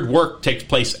 And your work takes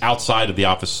place outside of the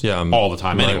office all the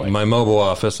time anyway. My mobile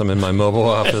office, I'm in my mobile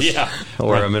office.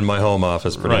 Or I'm in my home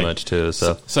office pretty much too.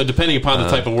 So depending upon the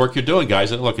type of work you're doing,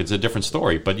 guys, look, it's a different story.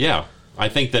 But I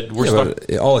think that we're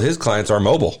all of his clients are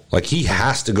mobile. Like he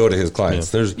has to go to his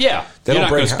clients. They don't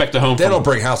bring inspect a home. They don't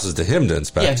bring houses to him to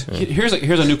inspect. Yeah. Here's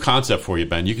a new concept for you,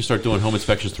 Ben. You can start doing home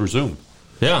inspections through Zoom.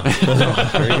 Yeah,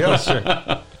 there you go. Sure.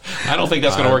 I don't think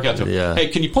that's going to work out too. Yeah. Hey,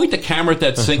 can you point the camera at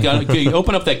that sink? Can you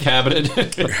open up that cabinet?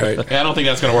 Right. I don't think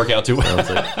that's going to work out too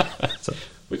well.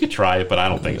 We could try it, but I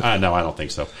don't think. No, I don't think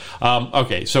so.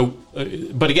 Okay, so,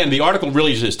 but again, the article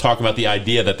really is talking about the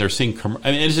idea that they're seeing.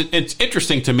 It's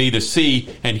interesting to me to see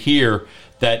and hear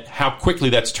that how quickly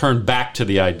that's turned back to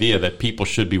the idea that people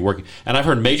should be working. And I've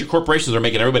heard major corporations are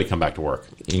making everybody come back to work.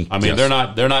 I mean, they're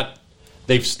not.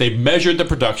 They've measured the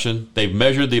production. They've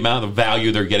measured the amount of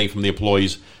value they're getting from the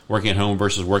employees working at home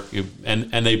versus work.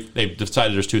 And they've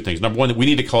decided there's two things. Number one, we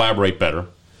need to collaborate better.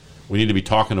 We need to be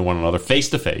talking to one another face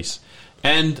to face.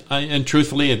 And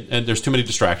truthfully, and there's too many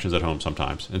distractions at home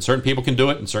sometimes. And certain people can do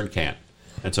it and certain can't.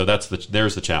 And so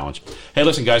there's the challenge. Hey,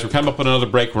 listen, guys, we're coming up with another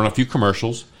break. We're on a few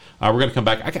commercials. We're going to come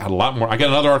back. I got a lot more. I got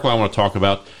another article I want to talk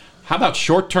about. How about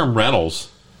short-term rentals?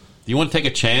 Do you want to take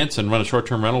a chance and run a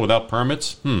short-term rental without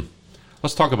permits?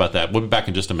 Let's talk about that. We'll be back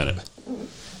in just a minute.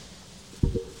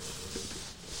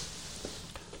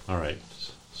 All right.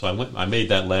 So I made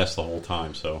that last the whole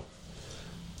time. So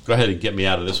go ahead and get me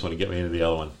out of this one and get me into the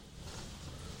other one.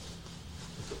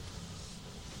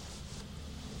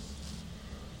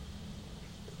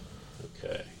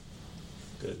 Okay.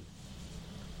 Good.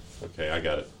 Okay, I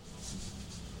got it.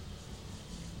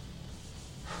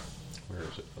 Where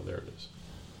is it? Oh, there it is.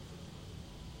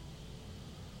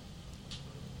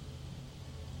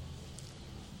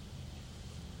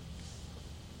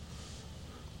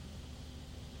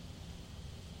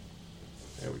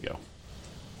 There we go.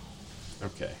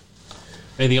 Okay.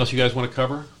 Anything else you guys want to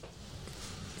cover?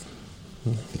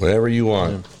 Whatever you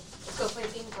want. Let's go play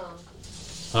ping pong.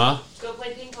 Huh? Let's go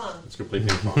play ping pong. Let's go play ping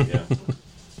pong, yeah.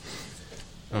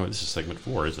 Oh, this is segment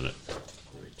 4, isn't it?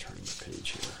 Let me turn the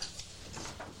page here.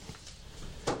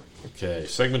 Okay,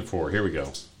 segment 4. Here we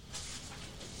go.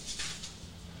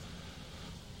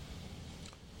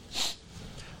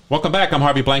 Welcome back. I'm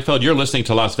Harvey Blankfeld. You're listening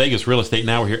to Las Vegas Real Estate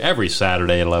Now. We're here every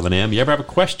Saturday at 11 a.m. You ever have a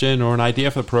question or an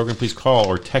idea for the program, please call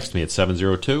or text me at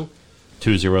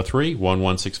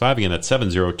 702-203-1165. Again, that's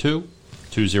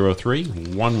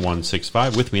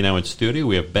 702-203-1165. With me now in studio,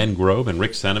 we have Ben Grove and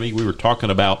Rick Senemy. We were talking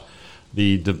about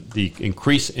the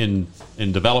increase in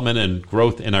development and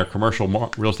growth in our commercial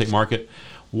real estate market.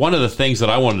 One of the things that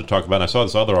I wanted to talk about, and I saw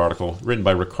this other article written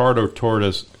by Ricardo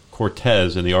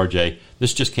Cortez in the RJ.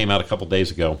 This just came out a couple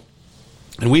days ago.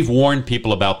 And we've warned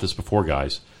people about this before,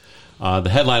 guys. The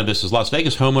headline of this is Las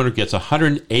Vegas homeowner gets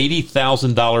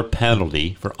 $180,000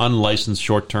 penalty for unlicensed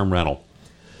short-term rental.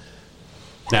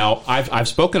 Now, I've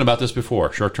spoken about this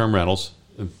before, short-term rentals.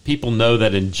 People know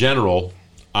that in general,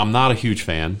 I'm not a huge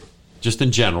fan, just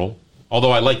in general.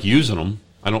 Although I like using them,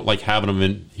 I don't like having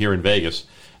them here in Vegas.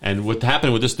 And what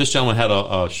happened with this gentleman had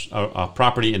a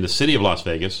property in the city of Las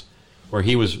Vegas where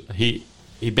he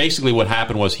basically what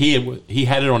happened was he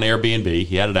had it on Airbnb.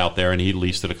 He had it out there and he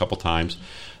leased it a couple times.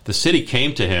 The city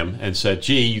came to him and said,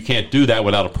 gee, you can't do that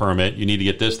without a permit. You need to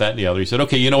get this, that, and the other. He said,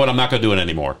 okay, you know what? I'm not going to do it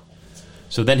anymore.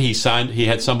 So then he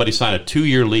had somebody sign a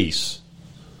 2-year lease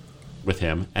with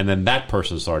him, and then that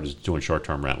person started doing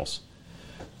short-term rentals.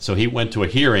 So he went to a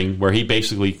hearing where he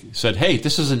basically said, hey,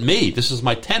 this isn't me. This is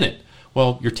my tenant.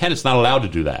 Well, your tenant's not allowed to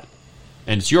do that.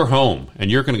 And it's your home,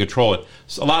 and you're going to control it.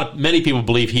 So many people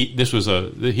believe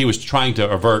he was trying to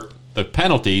avert the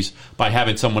penalties by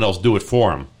having someone else do it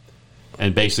for him,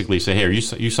 and basically say, "Here,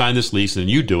 you sign this lease, and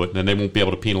you do it, and then they won't be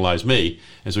able to penalize me."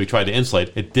 And so he tried to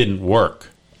insulate. It didn't work.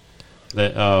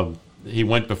 He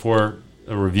went before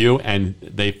a review, and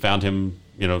they found him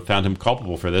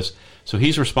culpable for this. So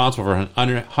he's responsible for a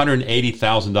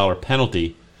 $180,000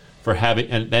 penalty for having,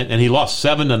 and he lost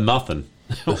 7-0.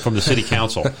 From the city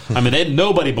council. I mean,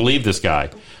 nobody believed this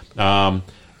guy.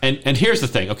 And here's the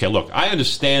thing. Okay, look, I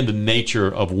understand the nature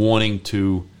of wanting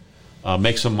to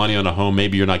make some money on a home.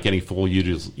 Maybe you're not getting full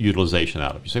utilization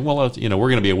out of it. You say, well, we're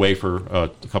going to be away for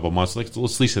a couple of months.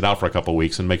 Let's lease it out for a couple of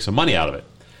weeks and make some money out of it.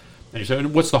 And you say,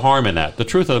 what's the harm in that? The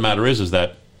truth of the matter is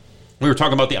that we were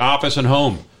talking about the office and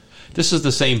home. This is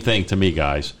the same thing to me,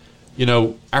 guys.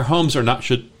 Our homes are not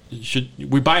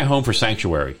we buy a home for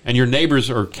sanctuary, and your neighbors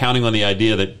are counting on the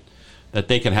idea that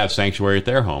they can have sanctuary at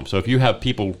their home. So if you have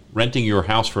people renting your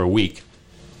house for a week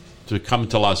to come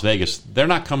to Las Vegas, they're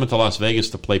not coming to Las Vegas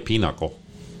to play pinochle.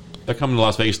 They're coming to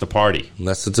Las Vegas to party.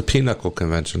 Unless it's a pinochle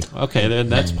convention. Okay, then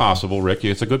that's possible, Rick.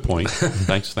 It's a good point.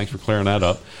 Thanks for clearing that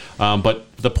up.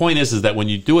 But the point is that when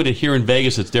you do it here in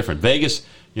Vegas, it's different. Vegas,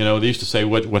 they used to say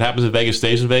what happens in Vegas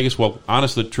stays in Vegas. Well,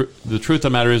 honestly, the truth of the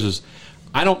matter is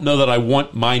I don't know that I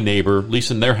want my neighbor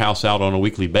leasing their house out on a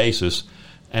weekly basis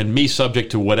and me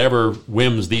subject to whatever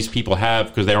whims these people have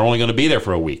because they're only going to be there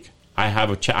for a week.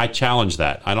 I challenge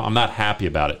that. I'm not happy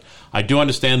about it. I do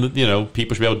understand that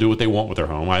people should be able to do what they want with their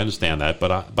home. I understand that,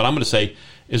 but I'm going to say,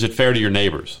 is it fair to your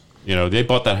neighbors? They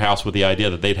bought that house with the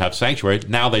idea that they'd have sanctuary.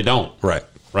 Now they don't. Right.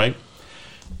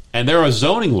 And there are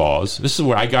zoning laws. This is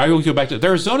where I always go back to.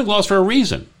 There are zoning laws for a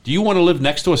reason. Do you want to live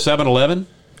next to a 7-Eleven?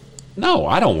 No,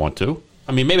 I don't want to.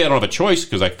 I mean, maybe I don't have a choice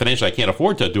because financially I can't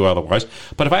afford to do otherwise.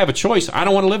 But if I have a choice, I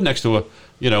don't want to live next to a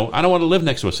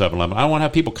 7-Eleven. I don't want to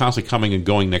have people constantly coming and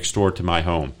going next door to my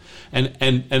home. And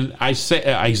I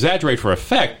exaggerate for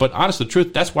effect, but honest to the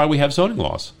truth, that's why we have zoning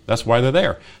laws. That's why they're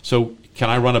there. So can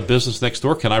I run a business next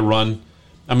door? Can I run?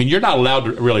 I mean, you're not allowed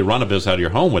to really run a business out of your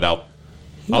home without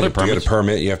other permits. You get a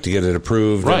permit, you have to get it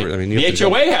approved. Right. I mean, the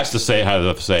HOA has to say how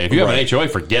to say. If you have an HOA,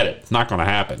 forget it. It's not going to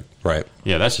happen. Right.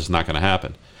 Yeah, that's just not going to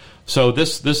happen. So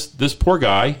this poor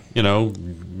guy,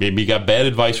 maybe he got bad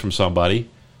advice from somebody.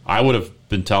 I would have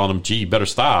been telling him, gee, you better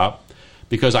stop,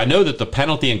 because I know that the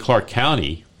penalty in Clark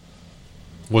County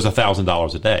was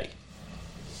 $1,000 a day.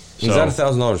 So, is that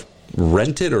 $1,000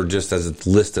 rented or just as it's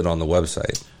listed on the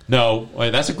website? No,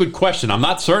 that's a good question. I'm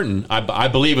not certain. I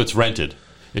believe it's rented.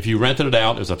 If you rented it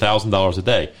out, it was $1,000 a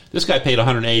day. This guy paid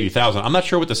 $180,000. I'm not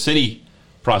sure what the city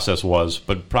process was,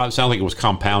 but it sounds like it was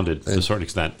compounded to a certain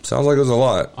extent. Sounds like it was a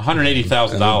lot.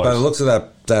 $180,000. By the looks of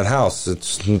that house,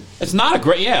 it's not a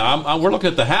great. Yeah, we're looking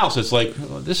at the house. It's like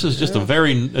this is just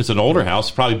it's an older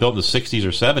house, probably built in the 60s or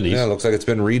 70s. Yeah, it looks like it's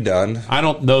been redone. I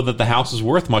don't know that the house is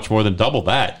worth much more than double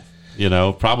that.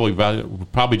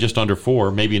 Probably just under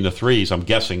 4, maybe in the 3s. I'm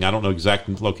guessing. I don't know exact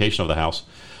location of the house,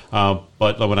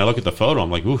 but when I look at the photo, I'm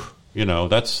like, ooh,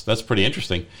 that's pretty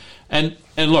interesting. And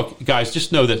look, guys,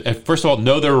 just know that, first of all,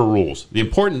 know there are rules. The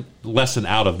important lesson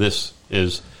out of this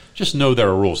is just know there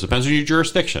are rules. It depends on your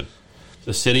jurisdiction.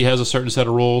 The city has a certain set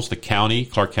of rules. The county,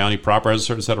 Clark County proper, has a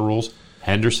certain set of rules.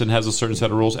 Henderson has a certain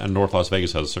set of rules, and North Las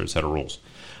Vegas has a certain set of rules.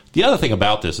 The other thing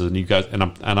about this is, and you guys,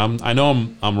 I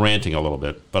know I'm ranting a little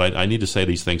bit, but I need to say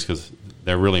these things because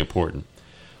they're really important.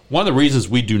 One of the reasons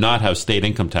we do not have state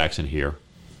income tax in here,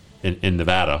 in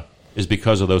Nevada, is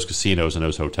because of those casinos and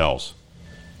those hotels.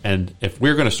 And if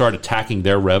we're going to start attacking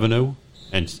their revenue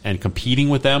and competing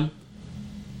with them,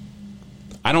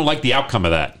 I don't like the outcome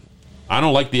of that. I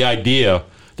don't like the idea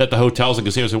that the hotels and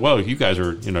casinos say, "Well, you guys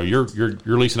are, you're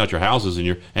leasing out your houses and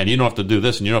you don't have to do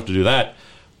this and you don't have to do that.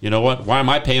 You know what? Why am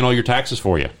I paying all your taxes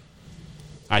for you?"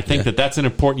 I think that's an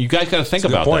important. You guys got to think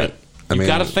about that. You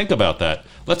got to think about that.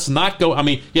 Let's not go. I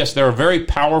mean, yes, they're a very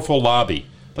powerful lobby,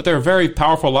 but they're a very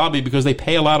powerful lobby because they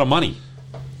pay a lot of money.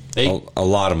 A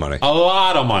lot of money. A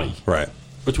lot of money. Right.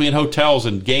 Between hotels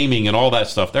and gaming and all that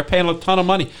stuff. They're paying a ton of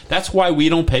money. That's why we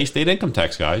don't pay state income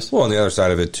tax, guys. Well, on the other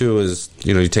side of it, too, is,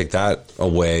 you take that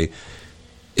away.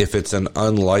 If it's an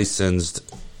unlicensed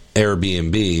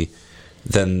Airbnb,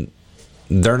 then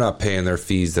they're not paying their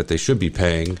fees that they should be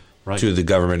paying to the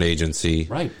government agency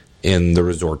in the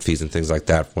resort fees and things like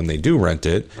that when they do rent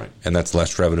it. Right. And that's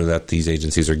less revenue that these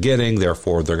agencies are getting.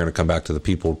 Therefore, they're going to come back to the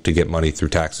people to get money through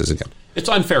taxes again. It's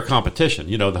unfair competition.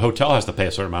 The hotel has to pay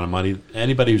a certain amount of money.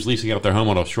 Anybody who's leasing out their home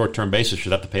on a short-term basis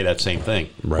should have to pay that same thing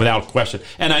without question.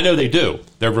 And I know they do.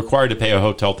 They're required to pay a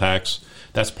hotel tax.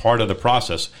 That's part of the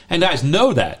process. And guys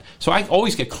know that. So I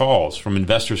always get calls from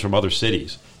investors from other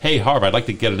cities. Hey, Harvey, I'd like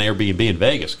to get an Airbnb in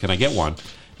Vegas. Can I get one?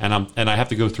 And I have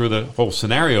to go through the whole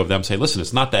scenario of them say, listen,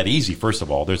 it's not that easy, first of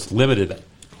all. There's limited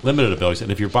abilities. And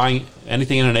if you're buying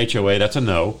anything in an HOA, that's a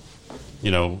no.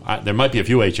 There might be a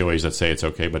few HOAs that say it's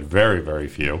okay, but very, very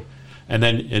few. And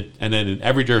then in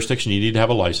every jurisdiction, you need to have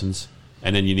a license,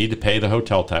 and then you need to pay the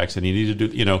hotel tax, and you need to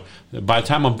do. By the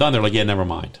time I'm done, they're like, yeah, never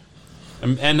mind.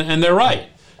 And they're right.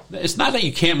 It's not that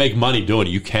you can't make money doing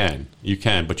it. You can,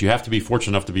 but you have to be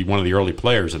fortunate enough to be one of the early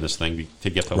players in this thing to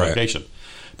get the location.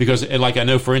 Because, like I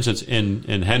know, for instance,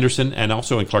 in Henderson and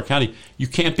also in Clark County, you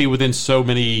can't be within so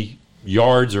many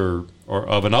yards or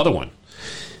of another one.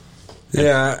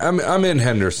 Yeah, I'm in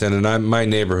Henderson, and my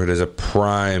neighborhood is a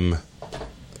prime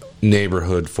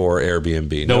neighborhood for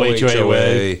Airbnb. No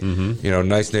HOA. Mm-hmm.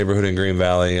 Nice neighborhood in Green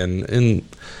Valley, and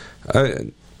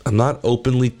I'm not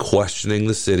openly questioning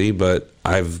the city, but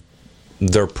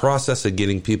their process of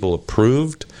getting people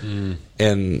approved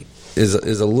and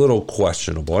is a little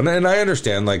questionable, and I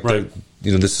understand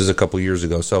this is a couple years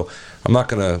ago, so I'm not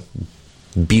going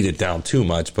to beat it down too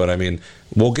much, but I mean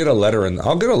we'll get a letter, and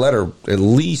I'll get a letter at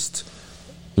least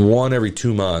one every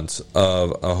 2 months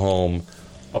of a home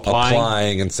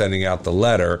applying and sending out the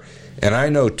letter, and I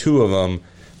know 2 of them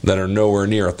that are nowhere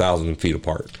near 1,000 feet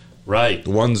apart. Right.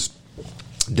 One's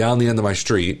down the end of my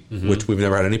street, which we've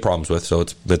never had any problems with, so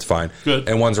it's fine. Good.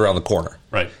 And one's around the corner.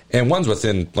 Right. And one's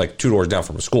within 2 doors down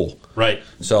from a school. Right.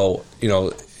 So,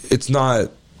 it's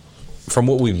not, from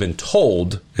what we've been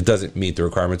told, it doesn't meet the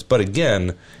requirements. But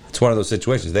again, it's one of those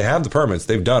situations. They have the permits.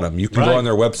 They've done them. You can go on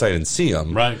their website and see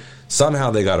them. Right.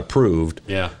 Somehow they got approved.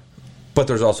 Yeah. but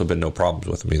there's also been no problems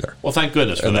with them either. Well, thank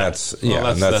goodness for and that. That's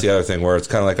the other thing where it's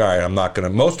kind of like, all right, I'm not going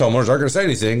to. Most homeowners aren't going to say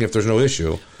anything if there's no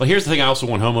issue. Well, here's the thing: I also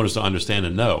want homeowners to understand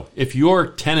and know: if your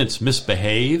tenants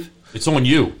misbehave, it's on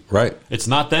you. Right. It's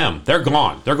not them. They're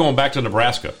gone. They're going back to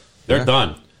Nebraska. They're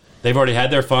done. They've already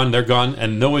had their fun. They're gone,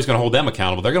 and nobody's going to hold them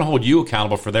accountable. They're going to hold you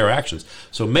accountable for their actions.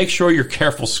 So make sure you're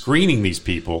careful screening these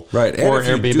people right. for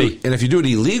Airbnb. And if you do it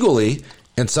illegally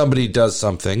and somebody does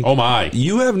something, oh my,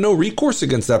 you have no recourse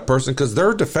against that person because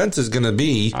their defense is going to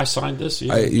be, I signed this.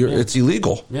 It's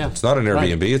illegal. Yeah. It's not an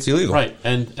Airbnb. Right. It's illegal. Right.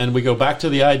 And we go back to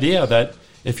the idea that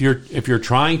if you're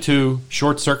trying to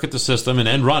short circuit the system and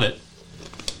end run it,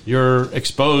 you're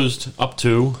exposed up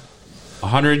to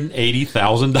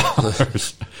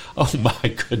 $180,000. Oh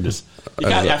my goodness!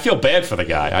 I feel bad for the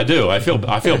guy. I do. I feel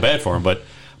bad for him. But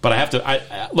I have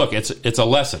to. Look. It's a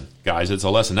lesson, guys. It's a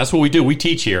lesson. That's what we do. We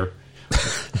teach here.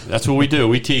 That's what we do.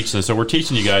 We teach. And so we're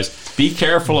teaching you guys. Be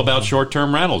careful about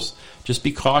short-term rentals. Just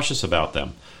be cautious about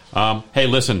them. Hey,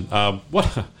 listen.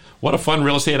 What a fun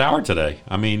real estate hour today.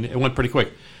 I mean, it went pretty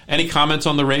quick. Any comments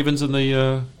on the Ravens in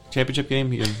the championship game?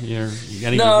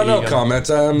 No comments.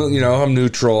 I'm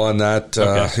neutral on that.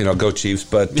 Okay. Go Chiefs.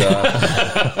 But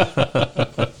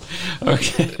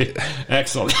okay,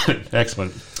 excellent.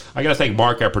 I got to thank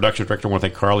Mark, our production director. I want to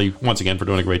thank Carly once again for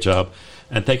doing a great job,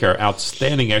 and thank our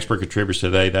outstanding expert contributors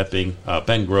today. That being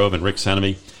Ben Grove and Rick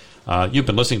Senemy. You've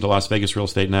been listening to Las Vegas Real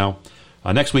Estate Now.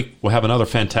 Next week we'll have another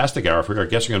fantastic hour for you. Our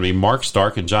guests are going to be Mark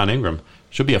Stark and John Ingram.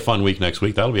 Should be a fun week next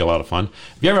week. That'll be a lot of fun.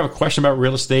 If you ever have a question about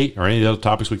real estate or any of the other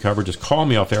topics we cover, just call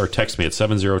me off air or text me at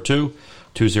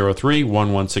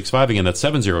 702-203-1165. Again, that's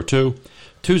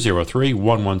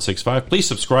 702-203-1165. Please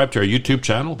subscribe to our YouTube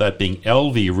channel, that being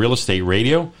LV Real Estate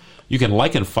Radio. You can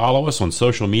like and follow us on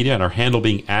social media, and our handle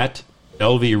being at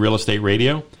LV Real Estate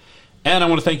Radio. And I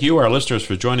want to thank you, our listeners,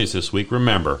 for joining us this week.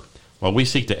 Remember, while we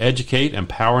seek to educate,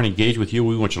 empower, and engage with you,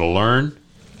 we want you to learn,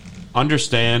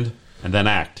 understand, and then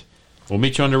act. We'll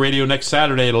meet you on the radio next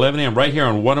Saturday at 11 a.m. right here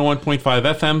on 101.5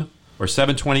 FM or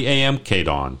 720 AM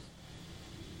KDAWN.